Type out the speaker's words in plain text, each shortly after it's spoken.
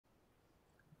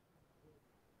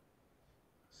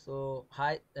So,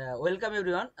 hi, welcome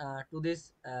everyone to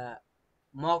this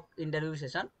mock interview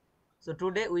session. So,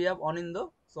 today we have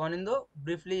Anindo. So, Anindo,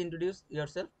 briefly introduce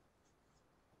yourself.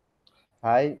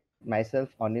 Hi, myself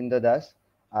Anindya Das.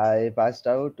 I passed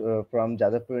out from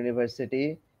Jadavpur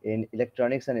University in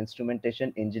Electronics and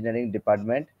Instrumentation Engineering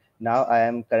Department. Now I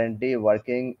am currently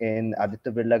working in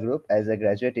Aditya Birla Group as a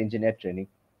graduate engineer trainee.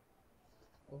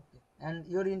 Okay. And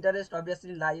your interest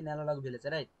obviously lie in analog village,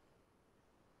 right?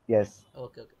 Yes.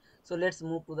 Okay. So, let's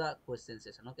move to the question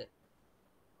session. Okay.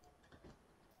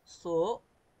 So,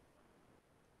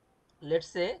 let's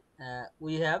say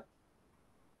we have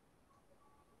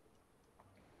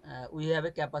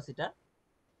a capacitor,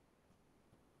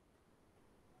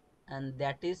 and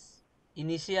that is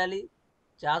initially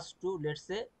charged to, let's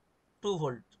say, 2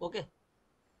 volts. Okay.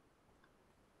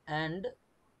 And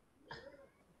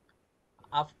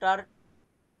after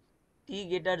t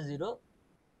greater 0,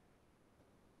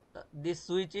 this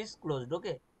switch is closed.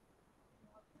 Okay.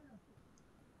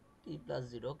 T plus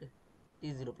 0. Okay.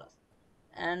 T 0 plus,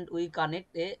 and we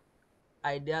connect a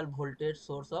ideal voltage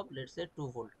source of, let's say,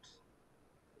 2 volts,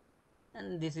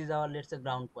 and this is our, let's say,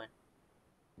 ground point.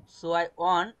 So I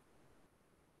want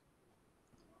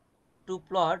to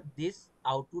plot this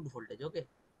output voltage. Okay.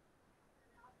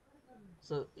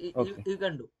 So you, Okay. you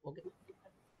can do. Okay.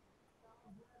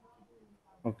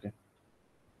 Okay.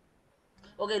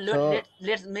 Okay, So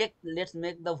let's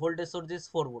make the voltage source is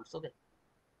 4 volts. Okay.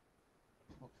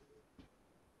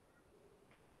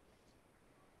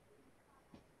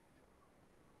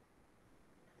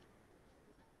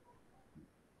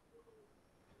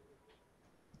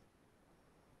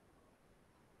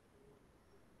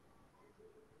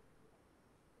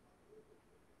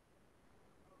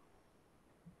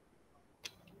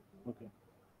 okay.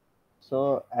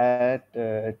 So at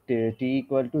t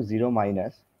equal to 0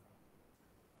 minus,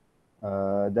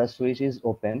 the switch is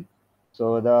open.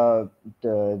 So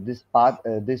this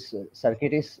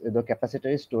circuit is the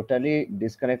capacitor is totally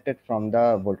disconnected from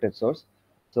the voltage source.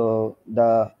 So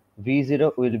the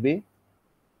V0 will be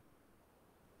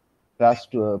plus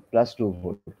 2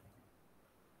 volt.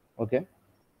 Okay.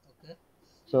 Okay.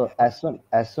 So as soon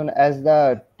as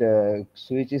the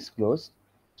switch is closed,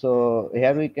 so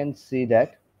here we can see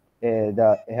that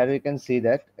the here we can see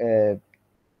that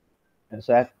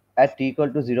so at t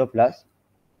equal to 0 plus.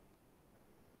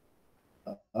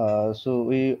 So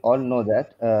we all know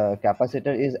that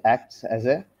capacitor is acts as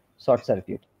a short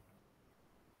circuit.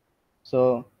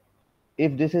 So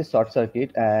if this is short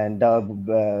circuit and the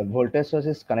voltage source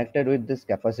is connected with this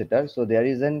capacitor, so there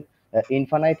is an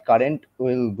infinite current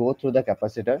will go through the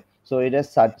capacitor. So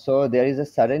so there is a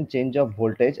sudden change of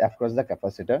voltage across the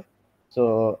capacitor.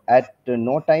 So at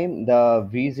no time the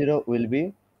V0 will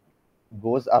be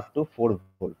goes up to 4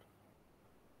 volt.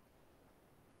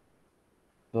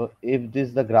 So if this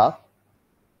is the graph,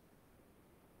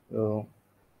 so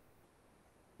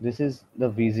this is the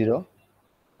V0,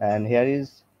 and here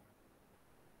is,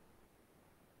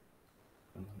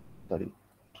 sorry,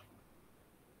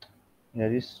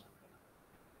 here is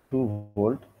 2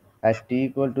 volt. At t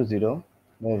equal to 0,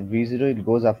 the V0 it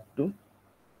goes up to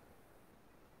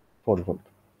 4 volt.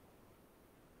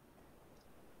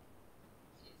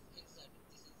 Exactly.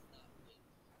 This is the way.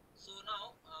 So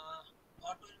now,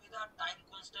 what will be the time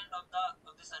constant of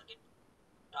the circuit?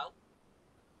 Tau.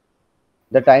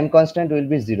 The time constant will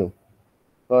be 0,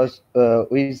 because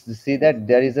we see that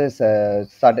there is a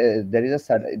sudden there is a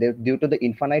sudden due to the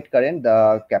infinite current,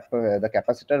 the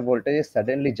capacitor voltage is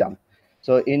suddenly jump.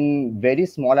 So in very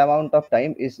small amount of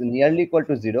time is nearly equal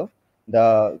to 0.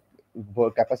 The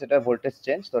capacitor voltage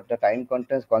change, so the time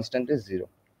constant is 0. Okay.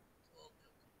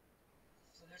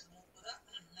 So let's move to the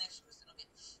next question. Okay.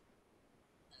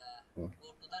 Mm. Go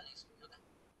to the next page. Okay.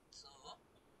 So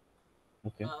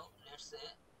Okay. now let's say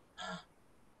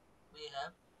we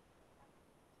have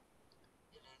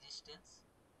resistance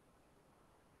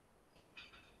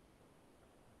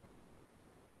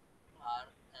R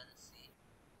and C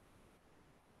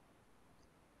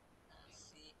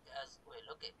as well.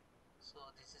 Okay. So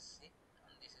this is C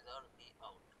and this is our V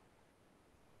out.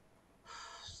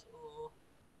 So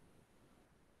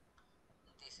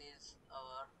this is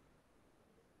our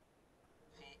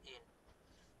V in.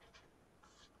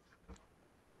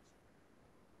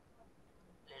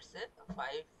 Let's say 5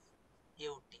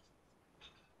 UT,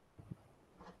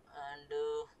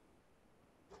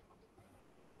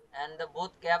 and the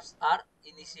both caps are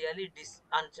initially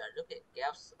uncharged. Okay,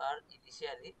 caps are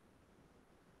initially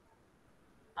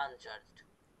uncharged.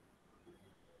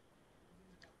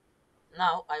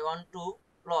 Now I want to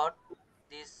plot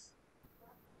this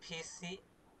VC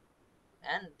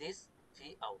and this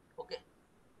V out. Okay,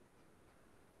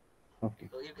 Okay.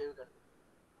 So you can.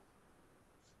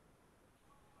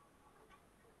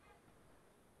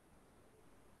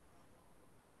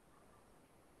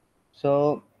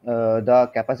 So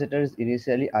the capacitor is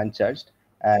initially uncharged,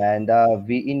 and the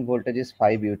V in voltage is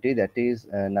 5 ut. That is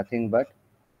nothing but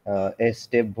a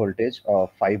step voltage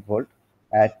of 5 volt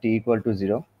at t equal to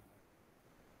 0.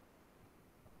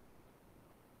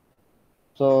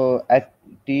 So at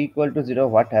t equal to 0,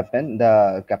 what happened?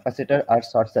 The capacitor are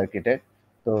short circuited.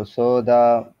 So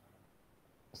the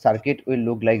circuit will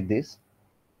look like this.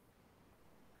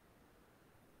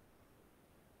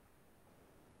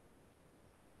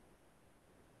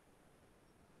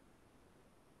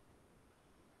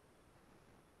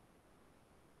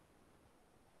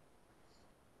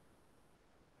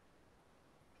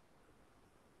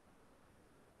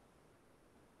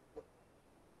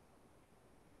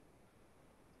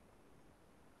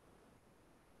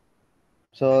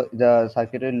 So the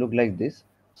circuit will look like this.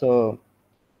 So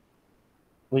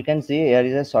we can see here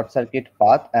is a short circuit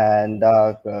path, and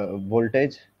the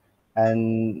voltage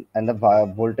and the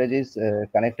voltage is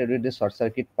connected with the short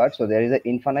circuit part. So there is an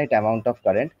infinite amount of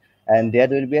current, and there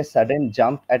will be a sudden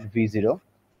jump at V0.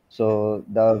 So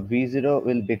the V0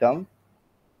 will become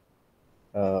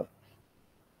uh,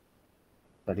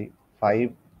 sorry,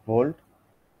 5 volt,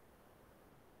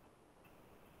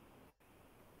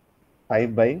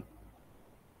 5 by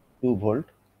 2 volt,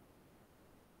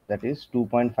 that is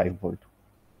 2.5 volt.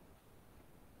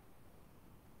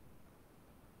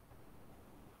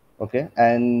 Okay,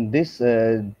 and this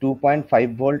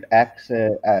 2.5 volt acts,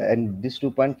 and this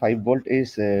 2.5 volt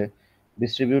is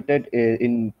distributed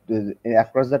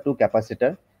across the two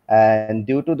capacitor, and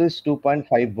due to this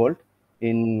 2.5 volt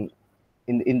in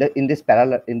in this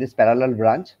parallel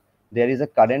branch, there is a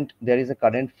current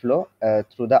flow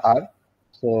through the R.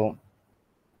 So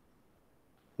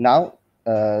now,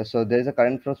 so there is a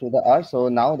current flow through the R. So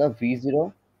now the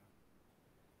V0.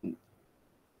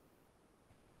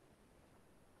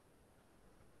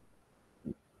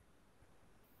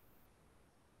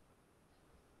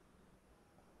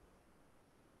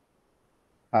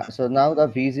 So now the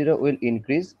V0 will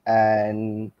increase,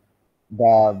 and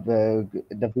the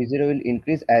V0 will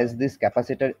increase as this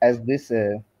capacitor, as this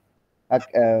can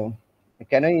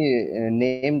I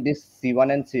name this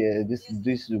C1 and Yes, yes,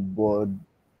 this board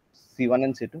C1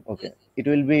 and C2? Okay, yes, yes, it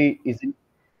will be easy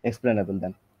explainable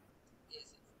then. yes,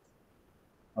 yes.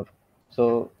 Okay,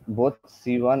 so both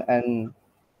C1 and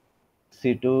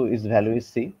C2 is value is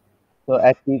C. So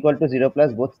at t equal to 0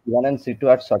 plus, both C1 and C2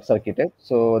 are short circuited.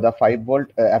 So the 5 volt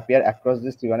appear across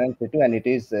this C1 and C2, and it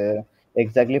is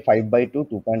exactly 5 by 2,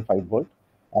 2.5 volt.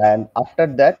 And after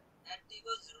that, At T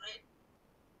equals zero, right?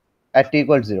 at t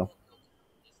equals 0. Okay, okay.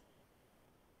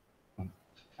 Yes.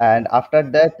 And after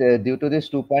that, due to this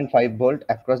 2.5 volt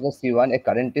across the C1, a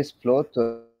current is flowed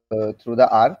through the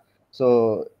R.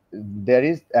 So there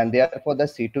is, and therefore the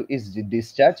C2 is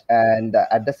discharged, and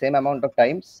at the same amount of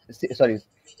times, sorry,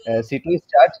 C2 is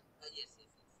charged. Yes, yes,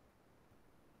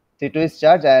 yes. C2 is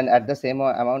charged, and at the same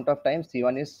amount of time,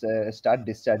 C1 is start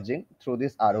discharging through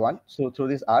this R1, so through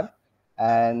this R,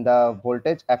 and the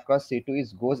voltage across C2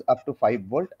 is goes up to 5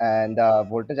 volt, and the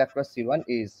voltage across C1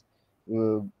 is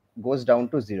uh, goes down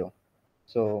to 0.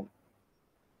 So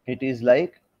it is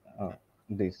like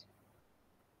this.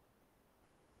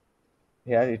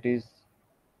 Here it is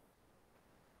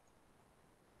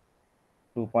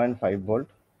 2.5 volt.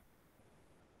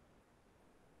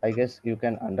 I guess you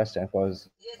can understand, because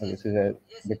Yes, yes, this yes. is a Yes,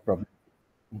 yes. big problem.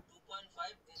 2.5,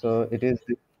 then is So it is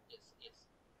yes,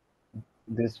 yes.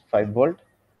 this 5 volt,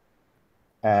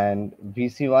 and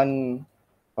VC1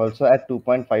 also at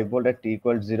 2.5 volt at t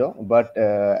equals 0, but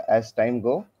as time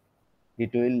go,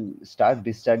 it will start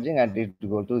discharging and it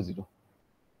go to 0.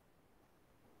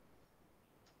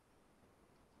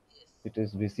 Yes. It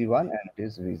is VC1 and it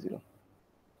is V0.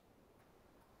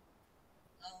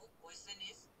 Now, question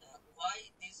is why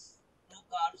these two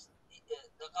curves,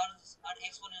 the curves are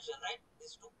exponential, right?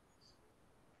 These two.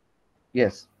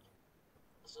 Yes,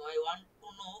 So I want to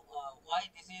know why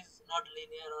this is not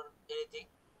linear or anything,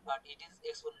 but it is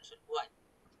exponential. Why?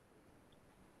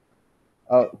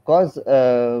 because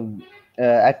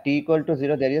at t equal to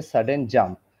 0 there is sudden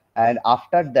jump, and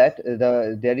after that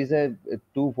there is a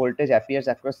 2 voltage appears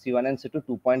across C1 and C2,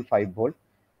 2.5 volt,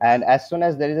 and as soon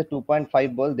as there is a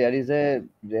 2.5 volt, there is a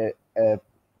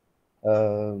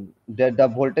the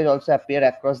voltage also appear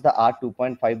across the R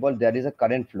 2.5 volt. There is a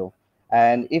current flow,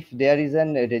 and if there is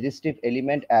an resistive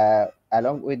element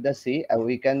along with the C,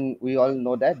 we all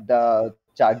know that the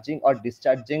charging or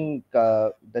discharging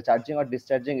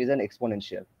is an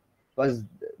exponential, because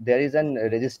there is an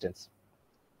resistance.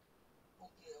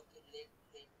 Okay, okay. Let.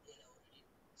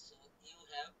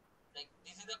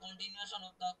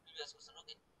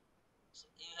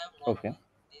 Okay.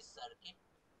 normally this circuit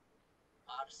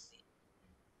RC,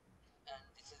 and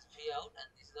this is V out and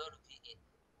this is our V in.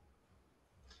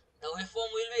 The waveform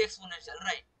will be exponential,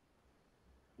 right?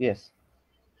 Yes.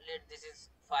 Let this is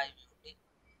 5 ut.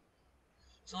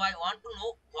 So I want to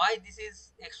know why this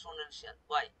is exponential.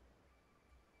 Why?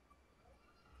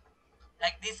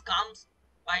 Like this comes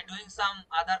by doing some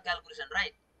other calculation,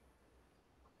 right?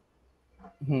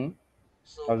 Hmm.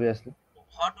 So Obviously.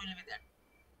 what will be that?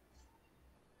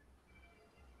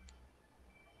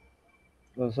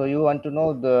 So you want to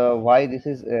know the why this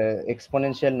is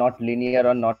exponential, not linear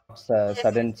or not Yes,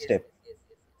 sudden yes, yes, step. yes, yes, yes,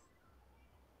 yes.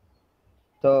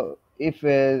 So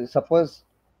if suppose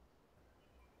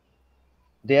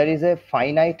there is a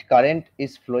finite current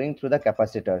is flowing through the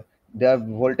capacitor, the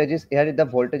voltage is here, the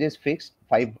voltage is fixed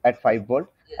 5 at 5 volt,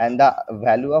 Yes. and the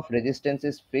value of resistance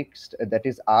is fixed, that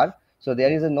is R. So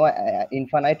there is a no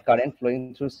infinite current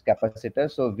flowing through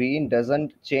capacitor, so V in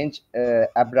doesn't change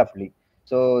abruptly.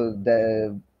 So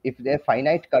the if the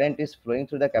finite current is flowing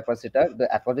through the capacitor,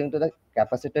 the according to the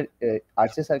capacitor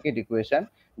RC circuit equation,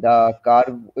 the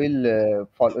curve will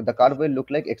follow, the curve will look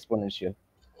like exponential.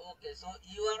 Okay, so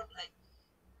you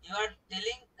are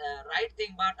telling right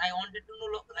thing, but I wanted to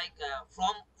know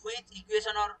from which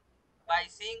equation, or by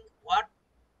seeing what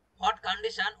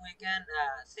condition we can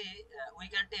see, we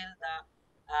can tell the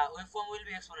waveform will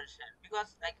be exponential,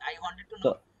 because like I wanted to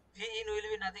know So V in will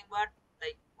be nothing but,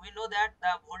 like we know that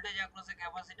the voltage across a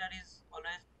capacitor is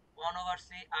always 1 over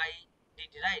C I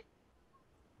dt, right?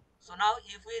 So now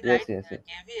if we yes, write yes, yes.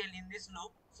 KVL in this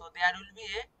loop, so there will be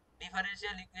a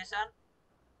differential equation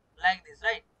like this,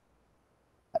 right?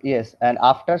 Yes, and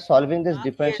after solving this Yes,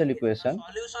 differential yes. The equation,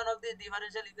 solution of the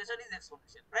differential equation is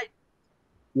exponential, right?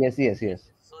 yes, yes, Yes, yes.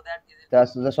 yes. So that is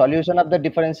it. The solution of the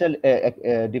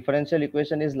differential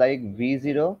equation is like V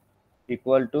zero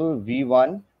equal to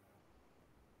V1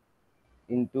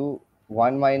 into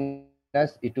 1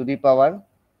 minus e to the power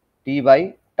t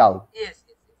by tau. Yes,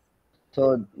 yes, yes.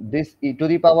 So this e to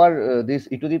the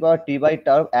power t by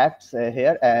tau acts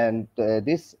here, and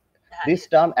this Yes.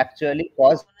 term actually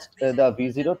caused This the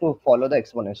V zero exponential. to follow the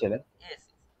exponential. Yes, yes.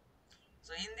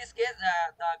 So in this case,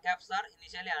 the caps are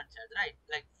initially uncharged, right?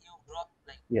 Like you draw,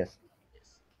 like Yes.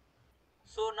 yes.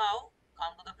 So now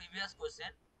come to the previous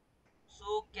question.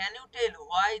 So can you tell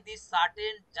why this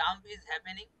certain jump is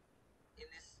happening in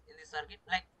this circuit?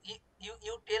 Like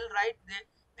you tell, right, that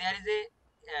there is a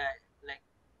like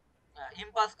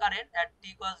impulse current at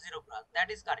t equals 0 plus.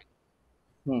 That is correct.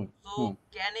 Hmm. Hmm. So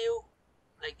can you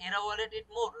like elaborate it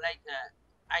more? Like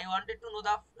I wanted to know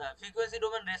the frequency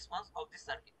domain response of this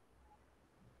circuit.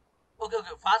 Okay,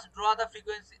 okay. First draw the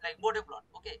frequency like Bode plot.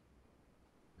 Okay.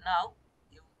 Now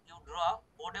you draw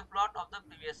Bode plot of the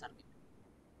previous circuit.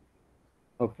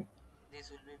 Okay.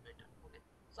 This will be better. Okay.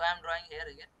 So I am drawing here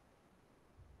again.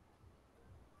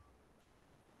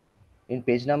 In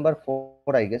page number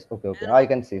 4, I guess. Okay, okay. I Page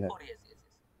can number see that. 4. Yes, yes, yes.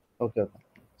 Okay, okay.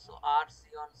 So R C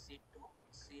on C2,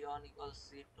 C on equals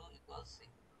C2 equals C.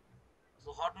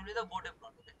 So what will be the Bode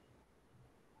plot?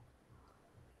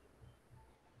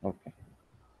 Okay. Okay.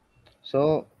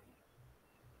 So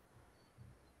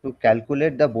to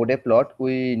calculate the Bode plot,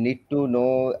 we need to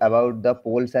know about the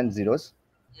poles and zeros.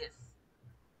 Yes.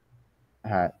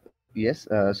 Yes.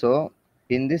 So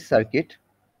in this circuit,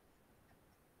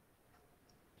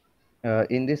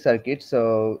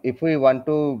 so if we want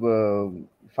to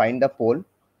find the pole,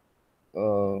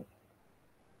 uh,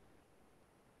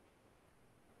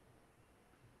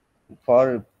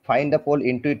 for find the pole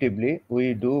intuitively,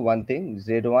 we do one thing: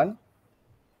 Z1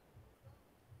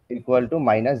 equal to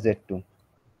minus Z2.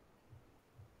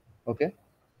 Okay.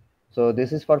 So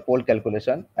this is for pole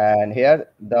calculation, and here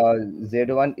the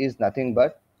Z1 is nothing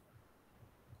but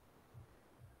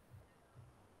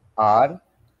R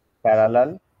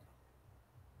parallel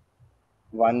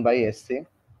 1 by SC,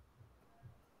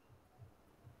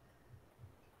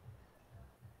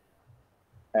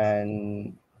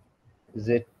 and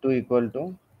Z2 equal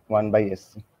to 1 by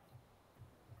SC.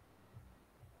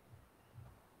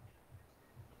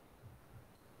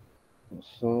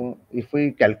 So if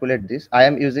we calculate this, I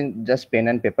am using just pen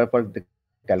and paper for the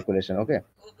calculation. Okay.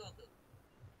 Okay, okay.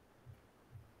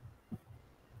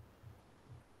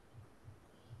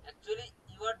 Actually,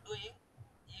 you are doing,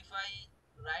 if I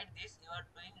write this, you are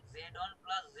doing Z1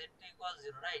 plus Z2 equals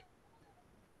 0, right?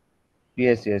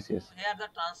 Yes, yes, So yes, here the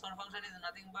transfer function is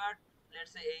nothing but,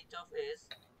 let's say, h of s.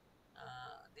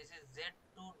 This is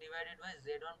Z2 divided by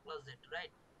Z1 plus Z2,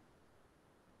 right?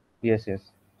 yes,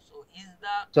 yes. So is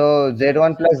the So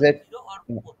Z1 transfer plus function Z. 0 or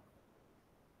 4?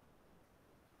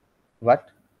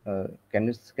 What? Can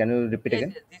you repeat Yes,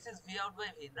 again? yes. This is V out by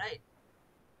V, right?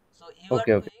 So you are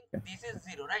Okay, okay. doing this is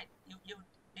 0, right? You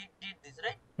did this,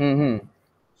 right? Mm-hmm.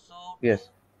 So Yes.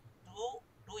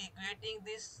 to equating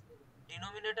this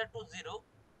denominator to 0,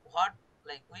 what,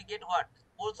 like we get what?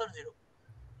 Poles are 0.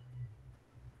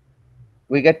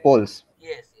 We get poles.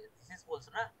 Yes, yes, this is poles,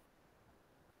 na?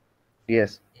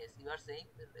 Yes. Yes, you are saying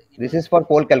it This was, is for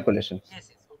pole calculations. yes,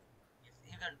 yes, okay. Yes,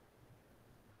 you can.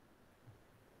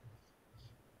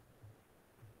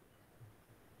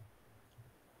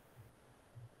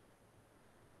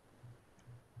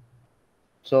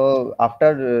 So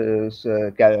after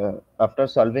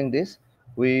solving this,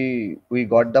 we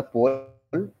got the pole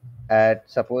at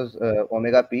suppose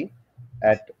omega p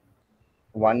at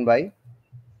 1 by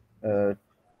uh,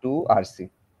 2 RC.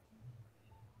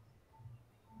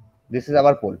 This is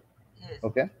our pole. Yes.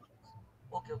 Okay.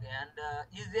 Okay, okay. And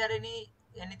is there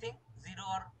anything 0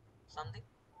 or something?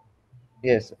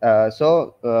 Yes.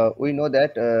 We know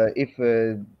that if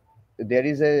there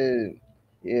is a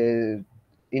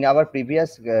in our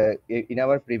previous Waveforms.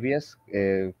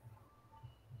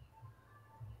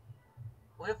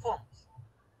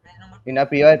 Page number in 2.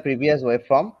 our previous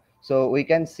waveform, so we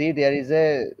can see there is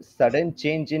a sudden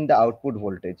change in the output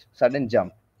voltage, sudden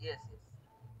jump. Yes, yes.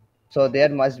 So there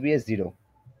must be a zero.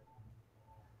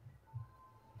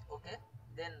 Okay.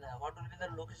 Then what will be the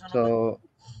location of the?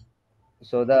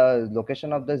 So the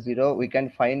location of the zero we can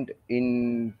find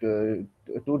in two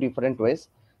different ways.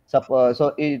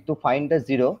 To find the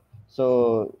zero,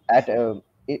 so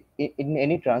in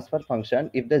any transfer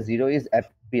function, if the zero is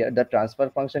appear, the transfer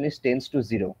function is tends to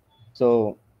zero.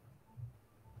 So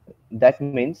that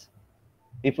means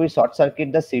if we short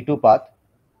circuit the C2 path,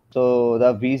 so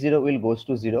the V0 will goes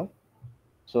to zero.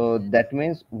 So Yes. that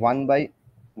means 1 by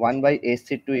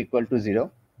AC2 equal to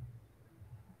zero.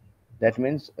 That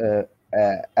means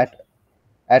at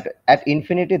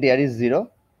infinity there is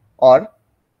zero, or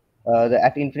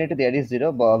at infinity there is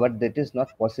zero, but that is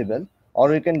not possible. Or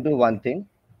we can do one thing.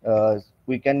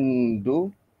 We can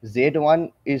do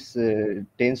z1 is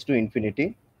tends to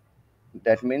infinity.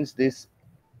 That means this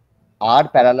r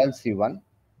parallel c1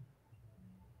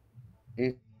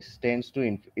 is tends to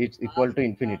it's equal to R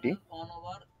infinity. parallel 1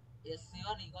 over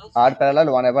SC1 equals. R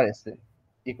parallel 1 over s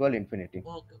equal infinity. Okay,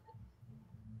 okay.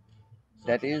 So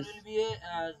That there is, will be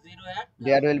a 0 at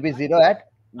there 1 will be by zero at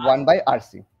 1 RC. by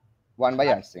RC. 1 by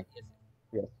RC. RC. Yes, yes.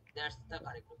 Yes. That's the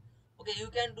correct one. Okay, you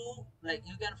can do, like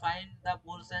you can find the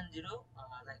poles and 0.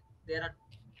 Like there are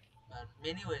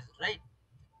many ways, right?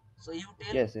 So you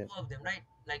tell Yes. two Yes. of them, right?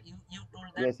 Like you told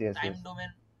that Yes. Yes. time Yes.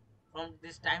 domain, from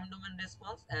this time domain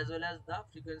response as well as the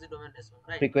frequency domain response,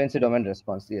 right? Frequency domain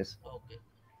response. Yes. Okay.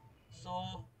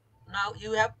 So now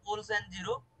you have poles and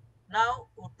 0. Now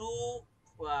to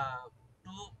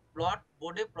plot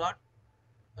Bode plot,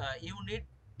 you need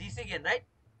DC gain, right?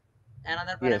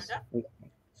 Another Yes. parameter.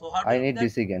 So what I will be need the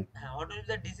this again.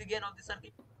 DC gain of the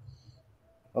circuit?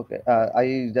 Okay.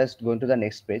 I just go to the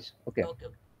next page. Okay. Okay,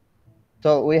 okay.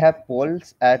 So we have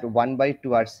poles at 1 by 2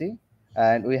 RC,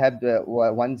 and we have the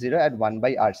 1 0 at 1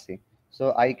 by RC.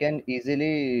 So I can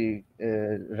easily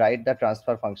write the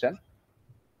transfer function.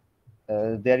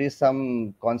 There is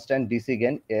some constant DC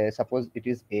gain. Suppose it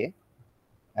is A,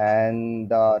 and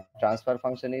the transfer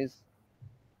function is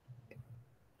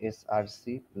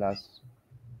SRC plus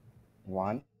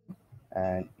 1,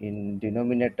 and in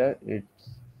denominator it's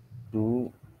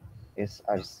 2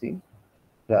 SRC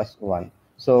plus 1.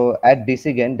 So at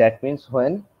DC gain, that means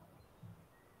when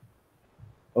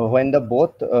the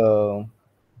both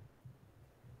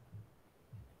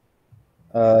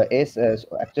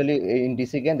actually in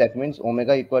DC gain, that means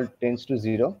omega equal tends to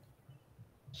 0.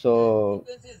 So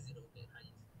Frequency is 0. Okay.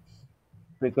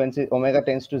 frequency omega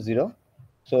tends to 0.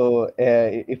 So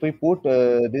if we put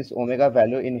this omega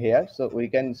value in here, so we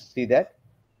can see that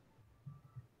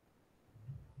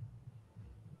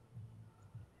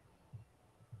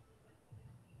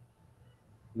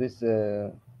this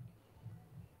Okay,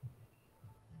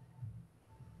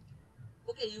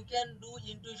 you can do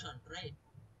intuition, right?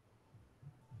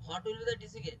 What will be the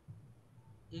DC gain?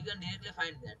 You can directly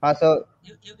find that. so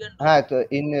You can do that. so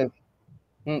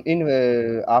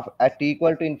at t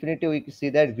equal to infinity, we see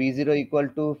that V0 equal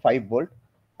to 5 volt,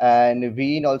 and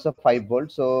V in also 5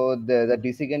 volt. So the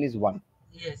DC gain is 1.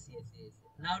 Yes, yes, yes.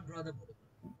 Now draw the Bode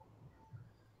plot.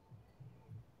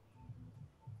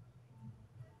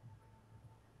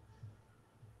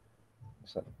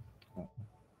 Sorry.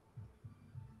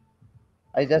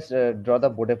 I just draw the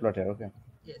Bode plot here. Okay.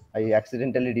 Yes. I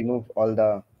accidentally remove all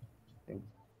the things.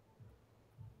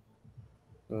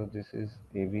 So this is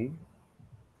AV,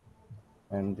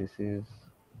 and this is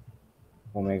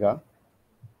omega.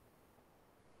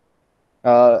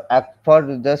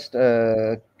 For just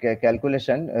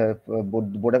calculation,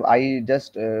 would have I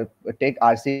just take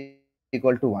RC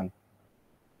equal to 1.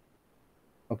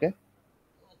 Okay. Okay.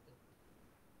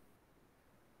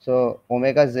 So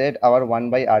omega z our 1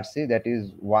 by RC, that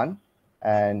is 1,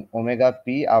 and omega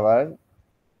p our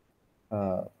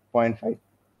zero point 0.5.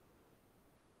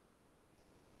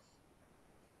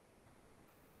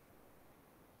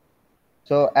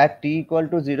 So at t equal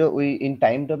to 0, we in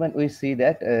time domain we see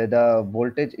that the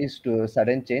voltage is to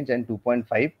sudden change and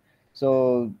 2.5.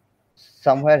 So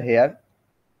somewhere here,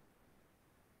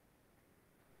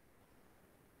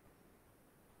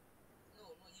 No,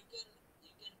 no, you can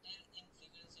tell in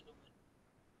frequency domain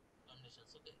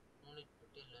conditions. Okay, no need to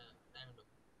tell time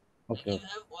domain. Like okay, you okay.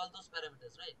 have all those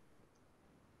parameters, right?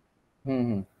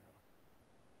 Hmm.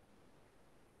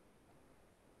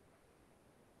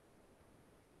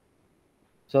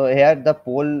 So here the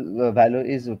pole value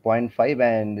is zero point 0.5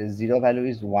 and zero value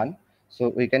is 1. So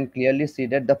we can clearly see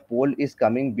that the pole is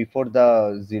coming before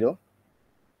the 0.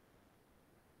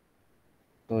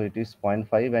 So it is zero point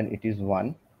 0.5 and it is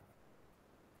 1.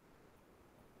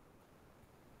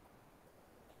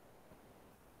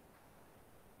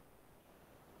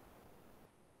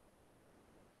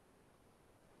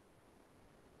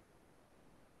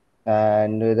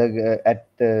 And at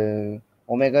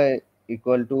omega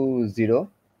equal to 0,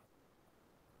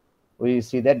 we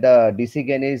see that the DC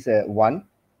gain is 1.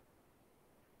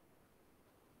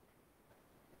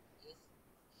 Yes.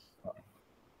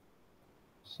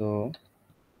 So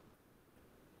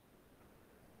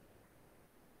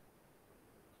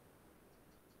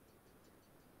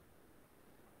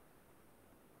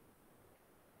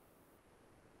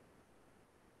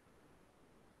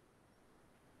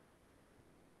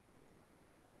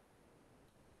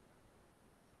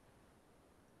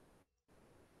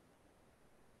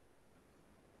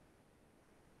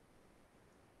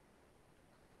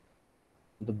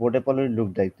the border pole will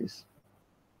look like this.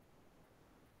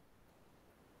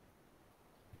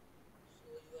 So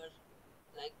you are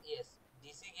like yes,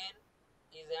 DC gain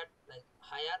is at like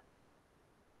higher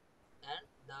and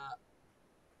the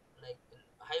like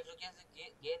high frequency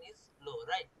gain is low,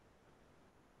 right?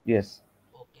 Yes,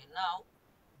 Okay, now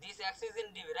this axis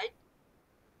in dB, right?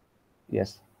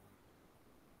 yes.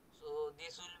 So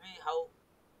this will be how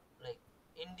like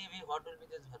in dB what will be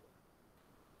this value?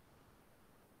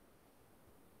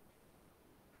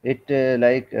 It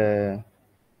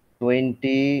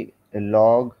 20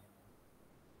 log,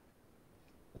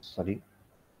 sorry,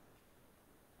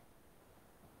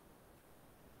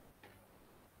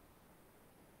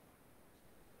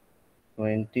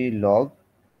 20 log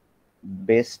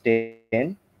base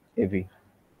 10 AV.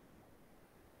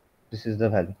 This is the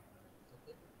value.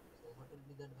 Okay, so what will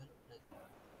be that value? Like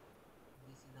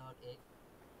this is our A.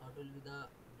 What will be the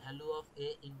value of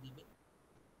A in dB?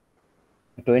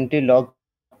 20 log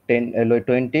 10,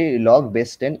 20 log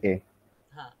base 10 A.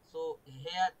 Huh. So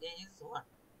here A is what?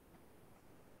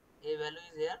 A value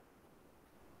is here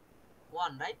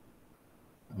 1, right?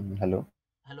 Hello.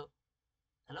 Hello,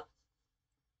 hello,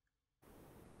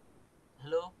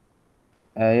 hello.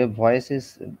 Your voice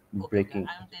is Okay, okay. breaking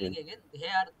I am telling actually. again.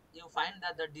 Here you find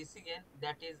that the DC gain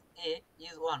that is A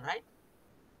is 1, right?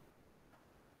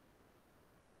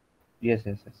 Yes,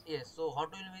 yes, yes. Yes. So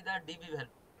what will be the dB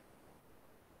value?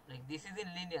 Like this is in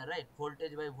linear, right?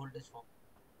 Voltage by voltage form.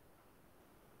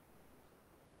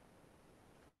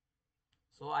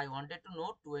 So I wanted to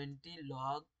know 20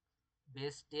 log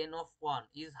base 10 of 1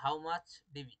 is how much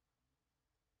dB?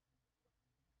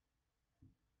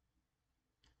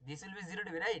 This will be 0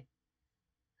 dB, right?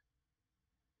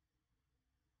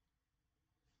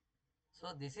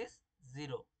 So this is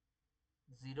 0,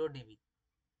 0 dB.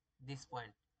 This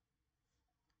point.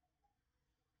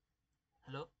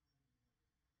 Hello?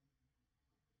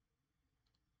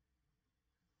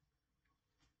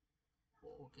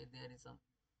 Okay, there is some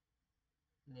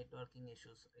networking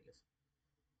issues, I guess.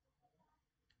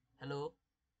 Hello?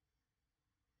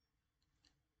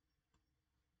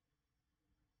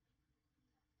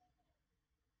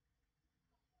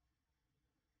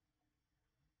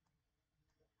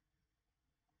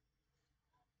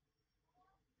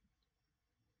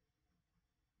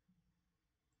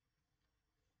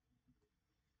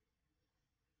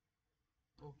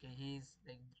 Okay, he is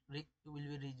like will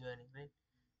be rejoining, right?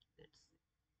 Let's see.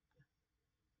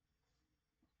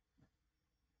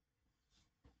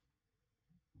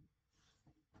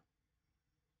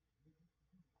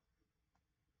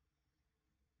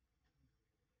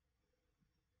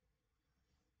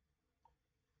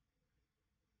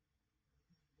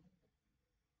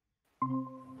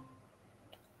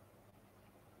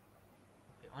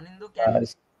 Okay, Anindu, can Uh, you?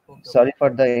 s- Okay, okay, Sorry for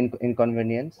the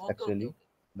inconvenience okay, okay, actually. okay.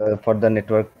 for the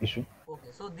network issue. Okay,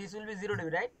 so this will be 0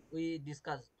 dB, right? We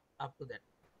discussed up to that.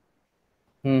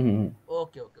 Mm-hmm.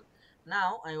 Okay, okay.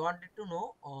 Now I wanted to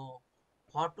know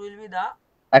what will be the.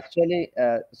 Actually,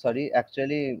 sorry,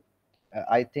 actually,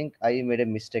 I think I made a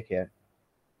mistake here.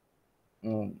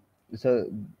 Mm.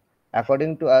 So,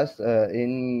 according to us,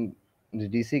 in the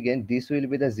DC gain, this will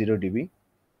be the 0 dB.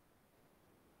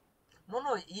 No,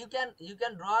 no, you can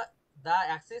draw the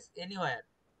axis anywhere.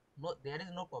 No, there is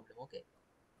no problem. Okay,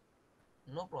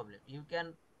 no problem. You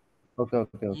can, Okay,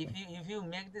 okay, okay. if you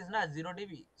make this na 0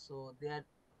 dB, so there,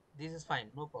 this is fine,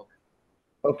 no problem.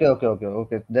 Okay, okay, okay,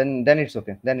 okay. Then it's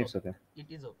okay. Then it's Okay, okay. it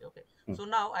is okay. Okay. Hmm. So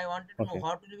now I wanted to know Okay.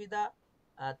 what will be the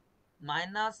uh,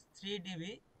 minus 3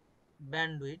 dB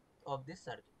bandwidth of this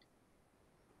circuit.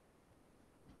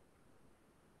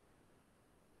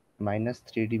 Minus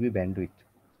 3 dB bandwidth.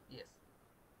 Yes.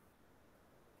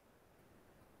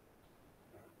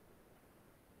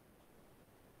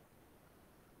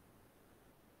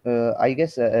 I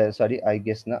guess, sorry, I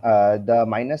guess the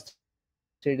minus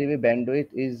 3 dB bandwidth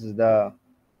is the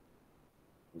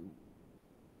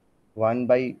 1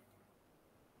 by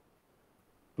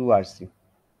 2 RC.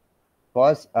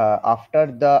 Because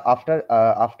after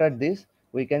this,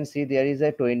 we can see there is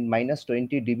a 20, minus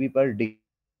 20 dB per decay,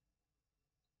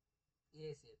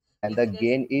 and the Yes, yes.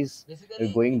 gain is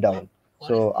going Basically, down. So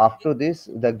for a after single, this,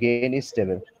 the gain is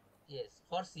stable. yes,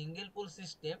 for single pole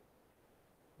system,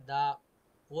 the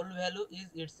pole value is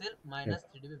itself Yes. minus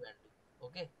 3 dB bandwidth.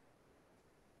 Okay.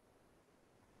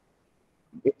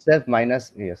 Itself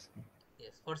minus, yes.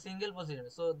 Yes, for single pole system.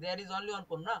 So there is only one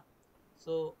pole, na?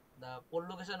 So the pole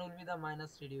location will be the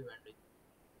minus 3 dB bandwidth.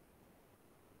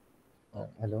 Okay.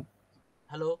 Hello.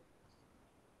 Hello.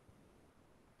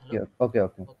 Hello. Yeah. Okay.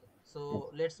 Okay. Okay. Yes. So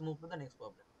let's move to the next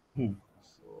problem. Hmm.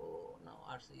 So now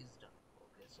RC is done.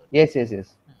 Okay. Sorry. Yes. Yes.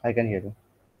 Yes. Hmm. I can hear you.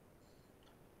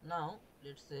 Now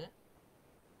let's say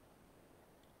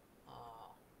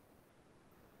uh,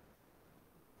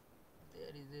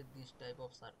 there is this type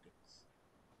of circuits.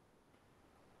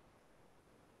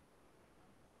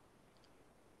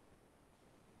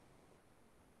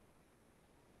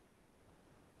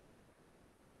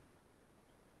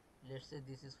 Let's say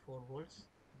this is 4 volts.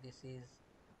 This is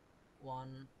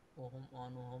 1 ohm,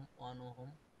 1 ohm, 1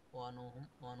 ohm, 1 ohm,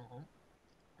 1 ohm,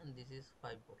 and this is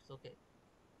 5 volts. Okay.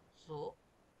 So,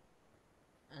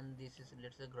 and this is,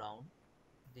 let's say, ground.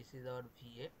 This is our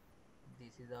VA.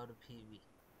 This is our VB.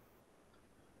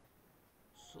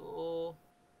 So,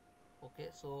 okay.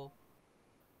 So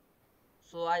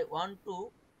I want to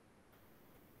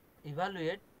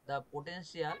evaluate the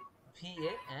potential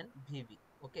VA and VB.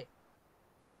 Okay.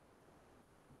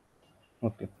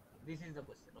 Okay. This is the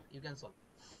question. Okay, you can solve.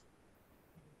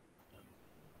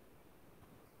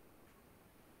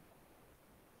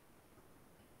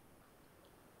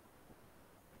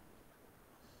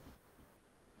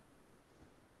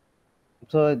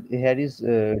 So here is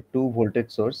two voltage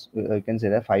source. You can say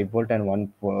that 5 volt and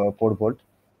one 4 volt.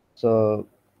 So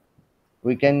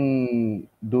we can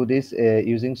do this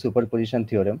using superposition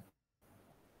theorem.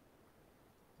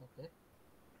 Okay.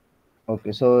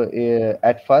 Okay, so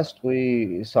at first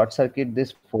we short circuit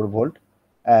this 4 volt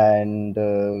and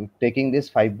taking this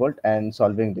 5 volt and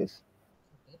solving this.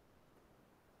 Okay.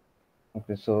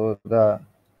 Okay, so the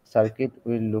circuit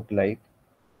will look like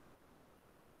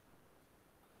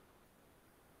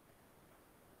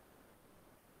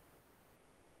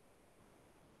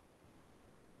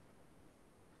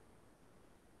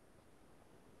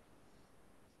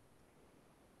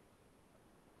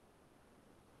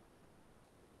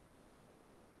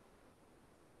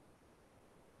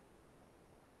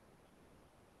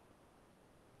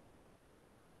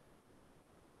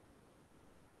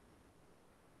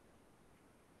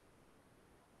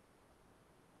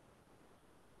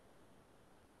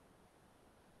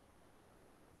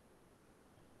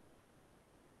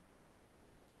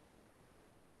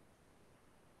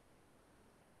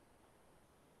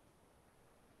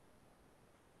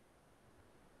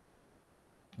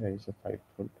there is a 5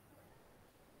 volt.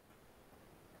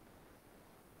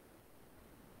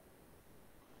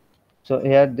 So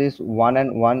here this one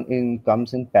and one in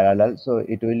comes in parallel, so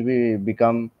it will be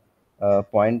become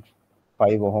point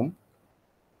 0.5 ohm,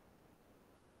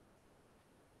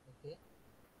 Okay.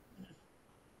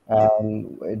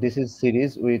 and this is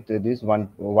series with this one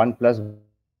plus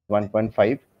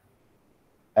 1.5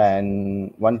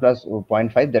 and 1 plus zero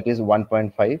point 0.5, that is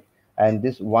 1.5, and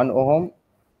this 1 ohm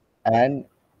and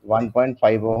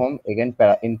 1.5 ohm again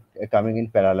coming in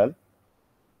parallel.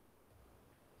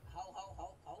 How?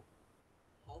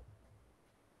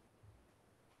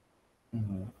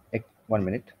 Mhm. 1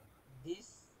 minute.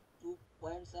 These 2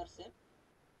 points are same.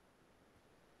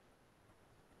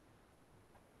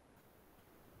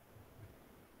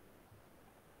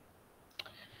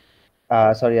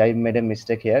 Sorry, I made a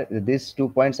mistake here. These 2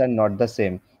 points are not the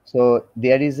same. So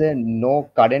there is a no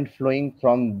current flowing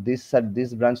from this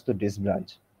branch to this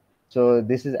branch. So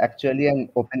this is actually an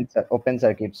open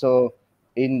circuit. So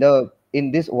in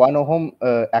this 1 ohm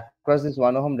across this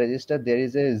 1 ohm resistor, there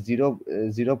is a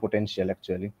zero potential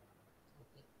actually.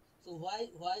 Okay. So why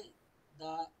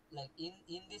the, like, in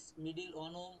this middle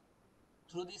 1 ohm,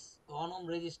 through this 1 ohm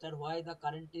resistor, why the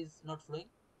current is not flowing?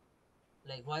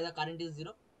 Like, why the current is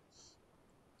zero?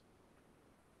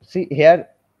 See here,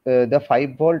 the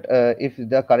 5 volt. If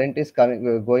the current is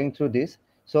coming going through this,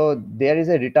 so there is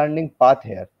a returning path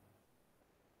here.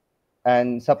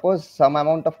 And suppose some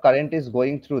amount of current is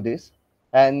going through this,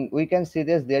 and we can see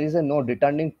this, there is a no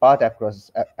returning path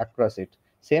across it.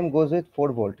 Same goes with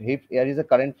 4 volt. If there is a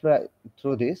current flow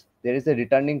through this, there is a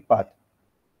returning path.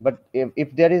 But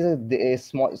if there is a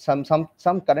small some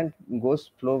current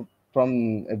goes flow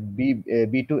from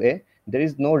b to a, there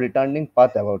is no returning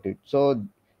path about it. So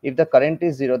if the current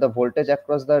is zero, the voltage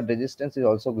across the resistance is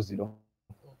also zero.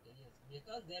 Okay, yes,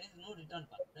 because there is no return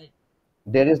path, right?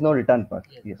 There is no return path.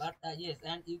 Yes, Yes. but yes,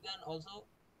 and you can also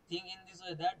think in this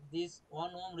way that this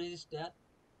 1 ohm resistor,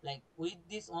 like with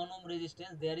this 1 ohm resistance,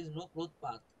 there is no closed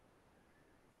path.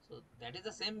 So that is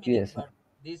the same meaning, Yes. but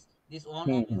this 1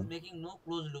 ohm is Hmm. making no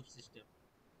closed loop system,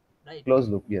 right?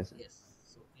 Closed loop. Yes. Yes.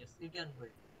 So yes, you can go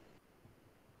ahead.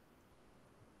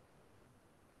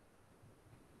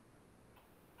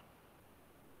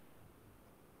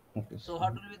 Okay. So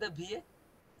what will be the VA?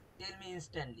 Tell me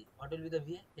instantly. What will be the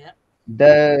VA here?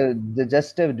 The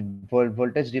just a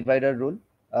voltage divider rule,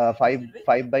 This 5 will be,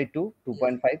 5 by 2, yes,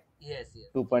 2.5, yes, yes.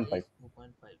 VA 2.5, is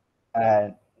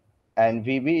 2.5. and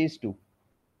VB is 2,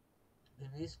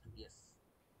 VB is 2. Yes.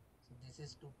 So this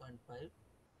is 2.5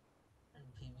 and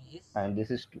VB is and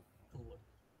this is 2. 2 volt.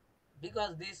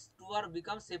 Because these two are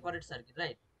become separate circuit,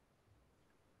 right?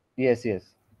 Yes, yes.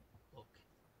 Okay.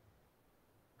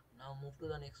 Now move to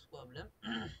the next problem.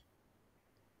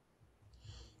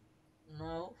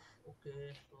 Now,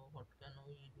 okay. So what can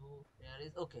we do? Here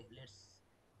is, okay. Let's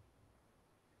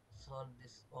solve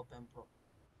this open problem.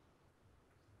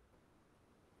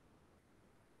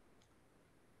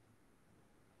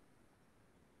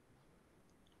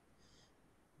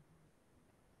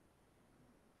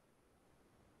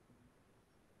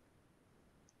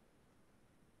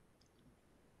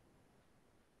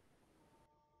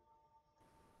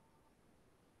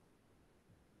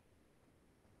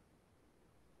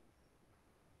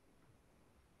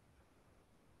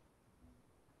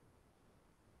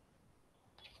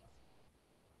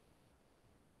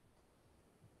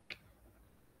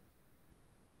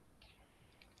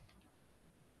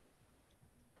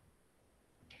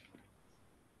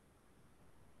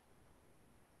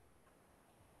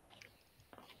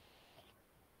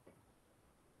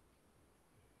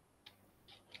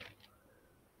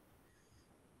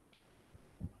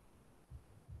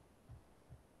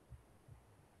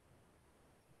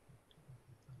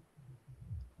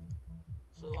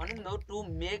 So Anindya, to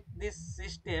make this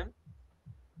system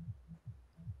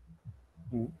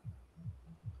Hmm.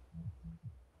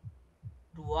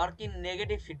 to work in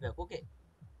negative feedback, okay,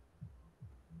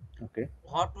 Okay.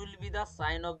 what will be the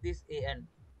sign of this A and B?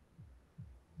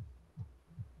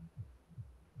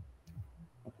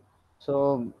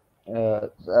 So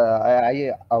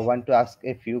I want to ask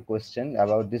a few questions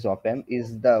about this op-amp. Okay.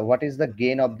 Is the what is the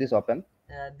gain of this op-amp?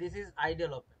 This is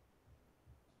ideal open.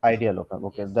 Ideal op-amp.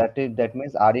 Okay, Yes. that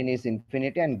means Rin is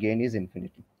infinity and gain is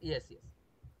infinity. Yes, yes.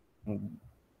 Mm,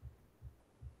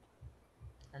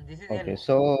 And this is okay, NMOS.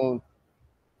 so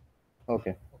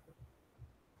okay, Okay.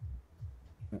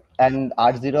 and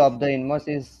R0 of the inverse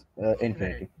is Infinite.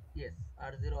 infinity. Yes.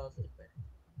 R0 also infinite.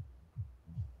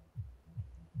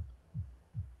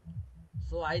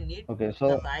 So I need Okay, the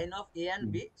so sign of A and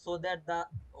mm, B so that the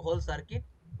whole circuit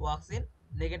works in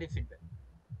negative feedback.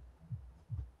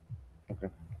 okay.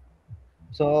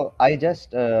 So I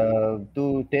just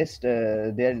to test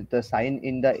the sign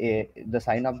in the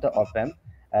sign of the op amp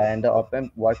and the op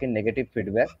amp work in negative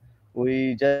feedback.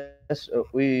 We just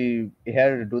we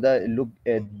here do the loop.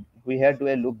 We here do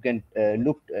a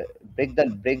break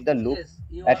the loop Yes,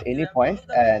 at you any have to point do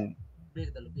the and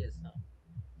break the loop. Yes.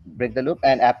 break the loop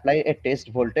and apply a test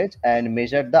voltage and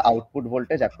measure the output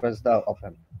voltage across the op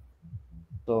amp.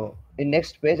 So in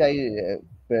next page I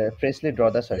freshly draw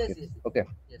the Yes, circuits. yes, yes. Okay.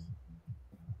 Yes.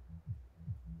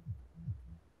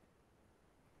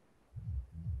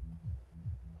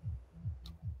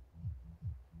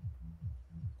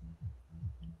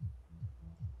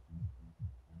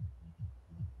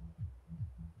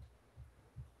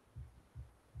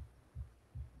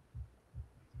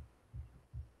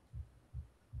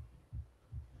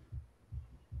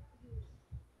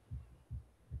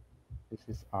 This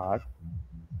is R,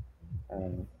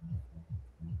 and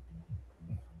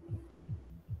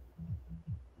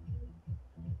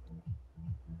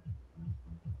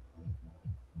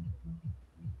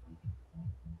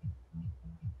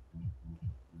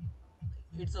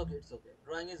It's okay, it's okay.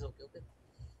 Drawing is okay, okay.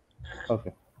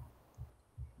 okay.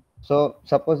 So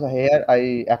suppose here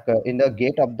in the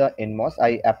gate of the NMOS,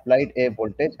 I applied a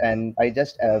voltage and I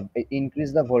just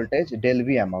increase the voltage del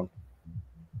V amount.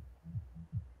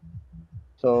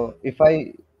 So if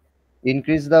I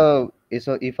increase the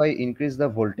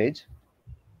voltage,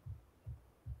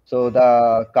 so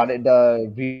the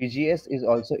VGS is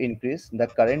also increased. The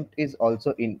current is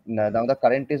also now the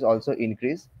current is also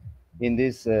increased in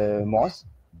this MOS.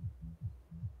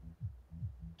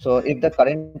 So if the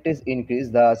current is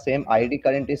increased, the same ID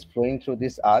current is flowing through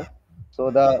this R.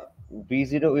 So the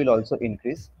V0 will also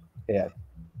increase here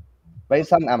by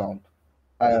some amount.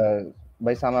 Uh,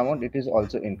 by some amount, it is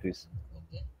also increased.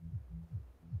 Okay.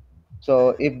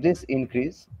 So if this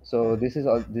increase, so this is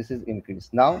increase.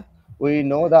 Now we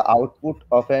know the output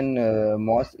of an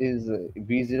MOS is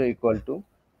V0 equal to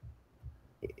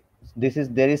this is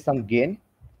there is some gain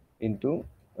into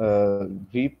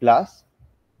V plus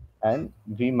and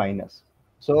V minus.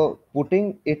 So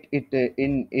putting it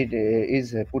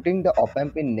is putting the op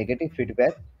amp in negative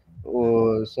feedback.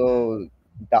 So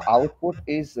the output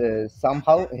is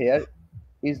somehow here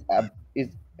is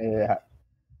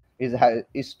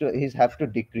is to is have to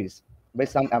decrease by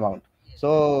some amount. Yes, yes.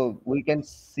 So we can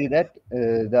see that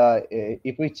the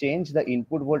if we change the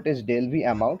input voltage del V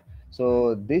amount,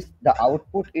 so this the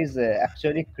output is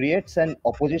actually creates an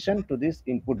opposition to this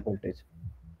input voltage.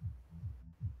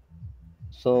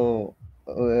 So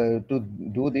to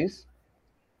do this,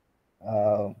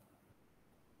 uh,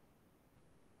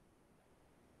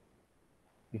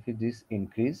 if this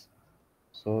increase,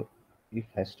 so it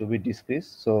has to be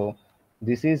decreased. So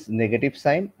this is negative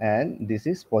sign and this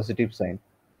is positive sign.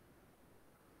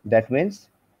 That means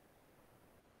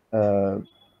uh,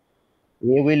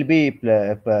 A will be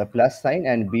plus sign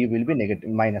and B will be negative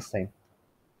minus sign.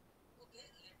 Okay,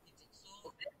 let me check.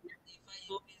 So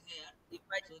if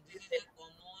I increase here,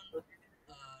 so this is a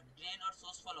common drain or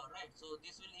source follower, right? So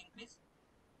this will increase.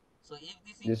 So if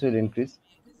this This will increase, this increase.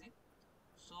 will be increasing.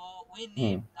 So we Hmm.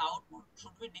 need the output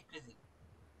should be decreasing,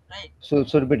 right? So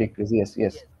should be decrease. Yes,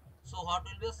 yes, Yes. So what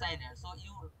will be the sign here? So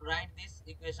you write this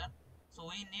equation. So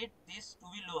we need this to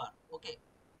be lower. Okay.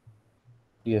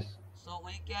 yes. So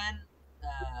we can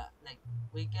like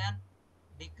we can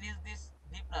decrease this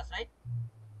V plus, right?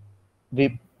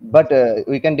 V, but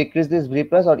we can decrease this V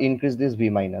plus or increase this V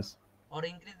minus. Or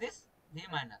increase this V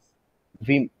minus.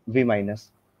 V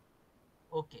minus.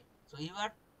 Okay. So you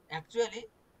are actually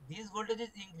this voltage is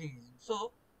increasing.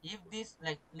 So if this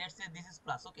like let's say this is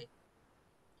plus, okay.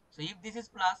 So if this is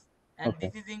plus and Okay.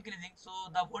 this is increasing, so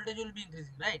the voltage will be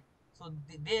increasing, right? So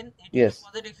then it will be Yes.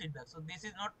 positive feedback. So this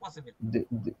is not possible.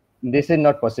 This is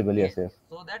not possible. Yes, Yes, yes. yes.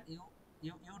 So that you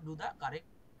do the correct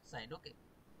side. Okay.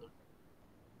 So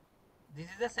this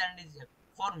is a sanity check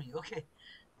for me. Okay.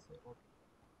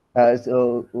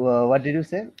 So okay. What did you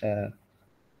say? Uh,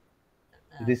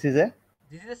 This is a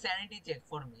this is a sanity check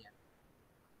for me.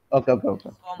 okay, okay, okay,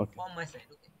 Yes, from okay, from my side.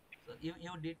 Okay. So you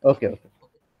did okay, correct. okay.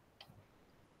 Okay.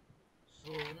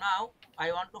 So now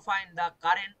I want to find the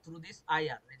current through this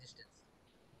IR resistance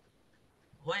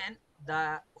when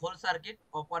the whole circuit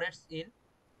operates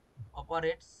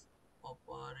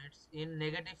operates in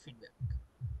negative feedback.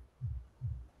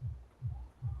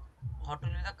 What will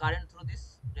be the current through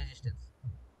this resistance?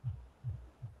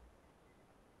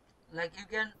 Like you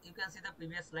can see the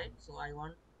previous slide. So I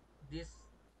want this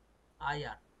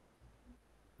IR.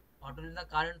 What will be the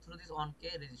current through this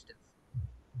 1K resistance?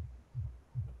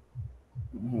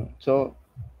 Mhm. So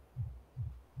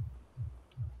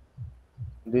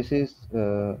this is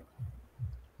the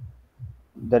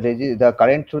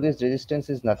current through this resistance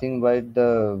is nothing but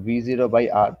the V0 by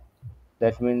R.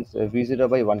 That means V0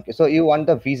 by 1K. So you want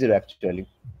the V0 actually,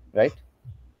 right?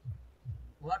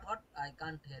 What? I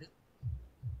can't hear you.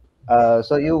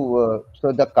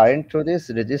 So the current through this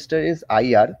resistor is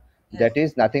IR. Yes. That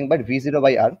is nothing but V0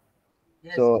 by R.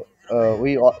 Yes. So V0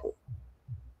 by R. Yes. Yes.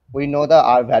 we know the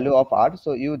R value of R.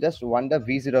 So you just want the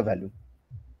V0 value.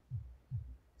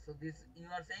 So this you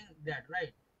are saying that,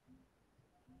 right?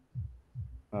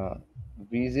 Uh,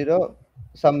 V0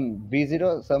 some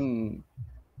V0 some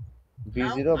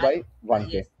Now V0 I by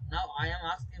 1K. yes. Now I am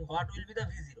asking what will be the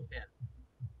V0 here.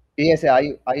 Yes,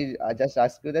 I just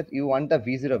asked you that you want the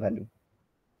V0 value.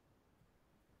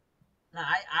 Now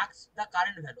I asked the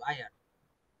current value IR.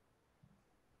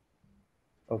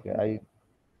 Okay, I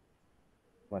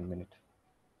 1 minute.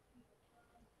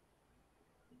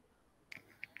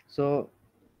 So,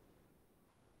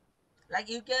 Like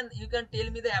you can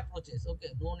tell me the approaches. Okay,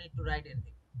 no need to write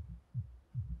anything.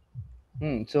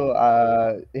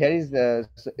 here is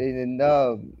in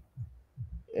the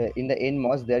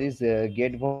NMOS there is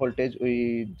gate voltage.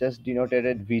 We just denoted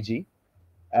it VG,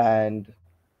 and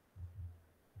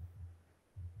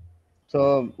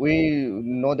so we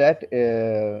know that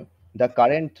the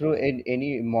current through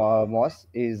any MOS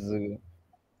is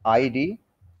ID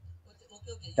Okay,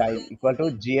 okay, okay. You time can you equal to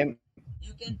can GM.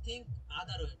 you can think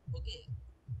other way. Okay,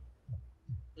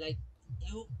 like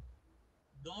you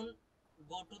don't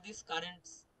go to this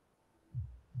currents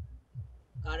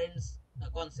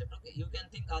concept. Okay, you can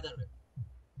think other way.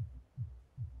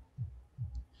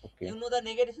 You Okay. know the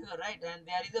negative figure, right? And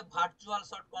there is a virtual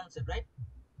short concept, right?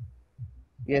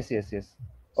 Yes, yes, yes.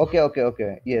 So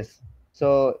Okay. Yes.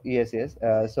 So yes, yes.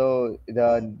 So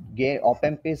the gain op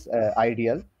amp is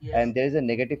ideal, yes, and there is a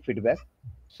negative feedback.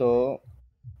 So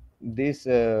there is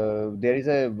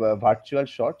a virtual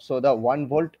short. So the 1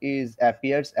 volt is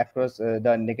appears across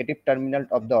the negative terminal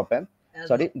of the op amp. as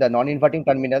well. Sorry, the inverting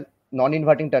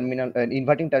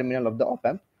terminal of the op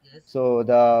amp. Yes, So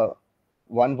the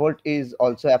 1 volt is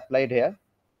also applied here.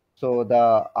 So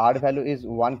the R value is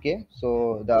 1K.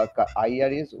 So the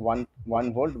IR is one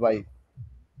volt by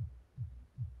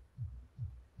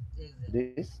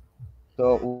exactly. this.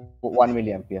 So 1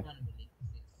 milliampere. 1 million.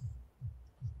 Yes.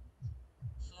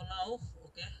 So now,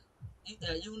 okay,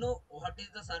 you know what is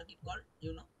the circuit called?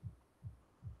 You know?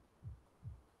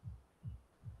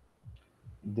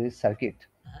 This circuit.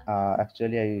 Uh-huh.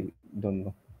 Actually, I don't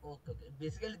know. Okay, okay.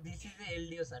 Basically, this is a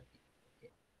LDO circuit.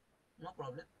 Okay, no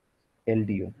problem.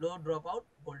 LDO. Low dropout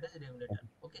voltage regulator.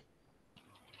 Okay, okay.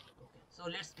 So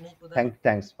let's move to the.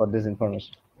 Thanks for this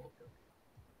information. Okay, okay.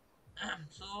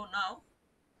 So now,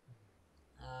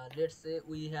 let's say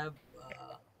we have.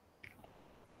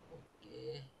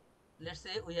 Okay, let's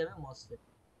say we have a MOSFET.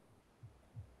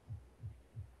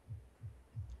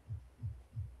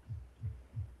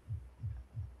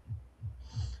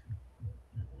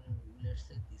 Let's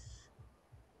say this.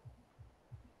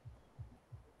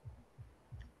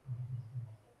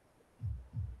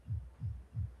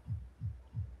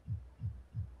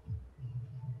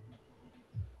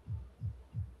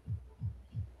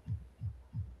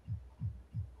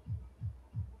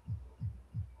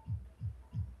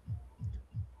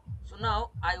 So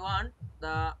now I want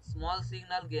the small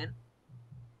signal gain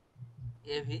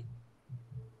AV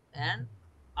and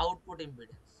output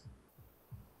impedance.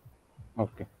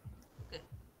 Okay. Okay,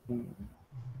 Mm.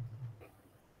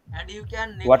 and you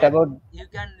can What neglect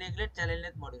about channel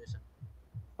length modulation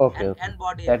okay. and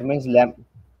body That error. means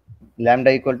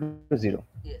lambda equal to 0.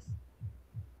 Yes,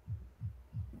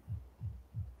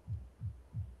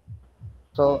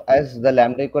 So as the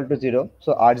lambda equal to 0,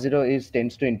 so R0 is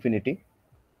tends to infinity.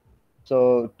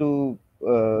 So to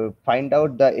find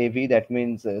out the AV, that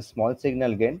means small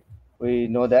signal gain, we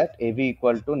know that AV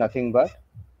equal to nothing but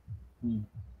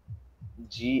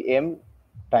GM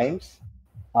times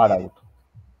R out.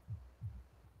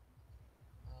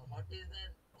 what